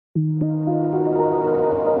So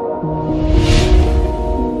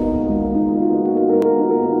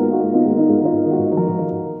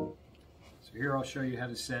here I'll show you how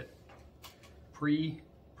to set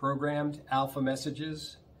pre-programmed alpha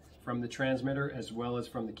messages from the transmitter as well as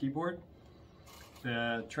from the keyboard.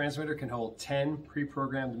 The transmitter can hold 10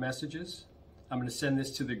 pre-programmed messages. I'm going to send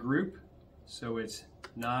this to the group. So it's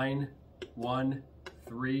 9, 1,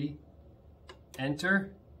 3,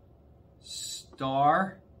 enter,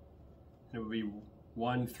 star, and it will be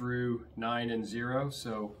 1 through 9 and 0.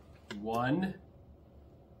 So 1,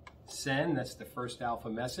 send, that's the first alpha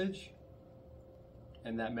message,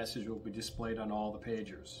 and that message will be displayed on all the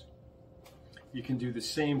pagers. You can do the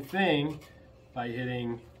same thing by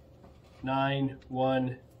hitting 9,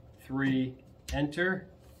 1, 3, enter,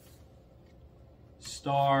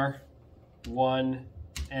 star, 1,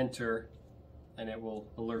 enter, and it will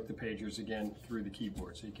alert the pagers again through the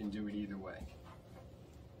keyboard. So you can do it either way.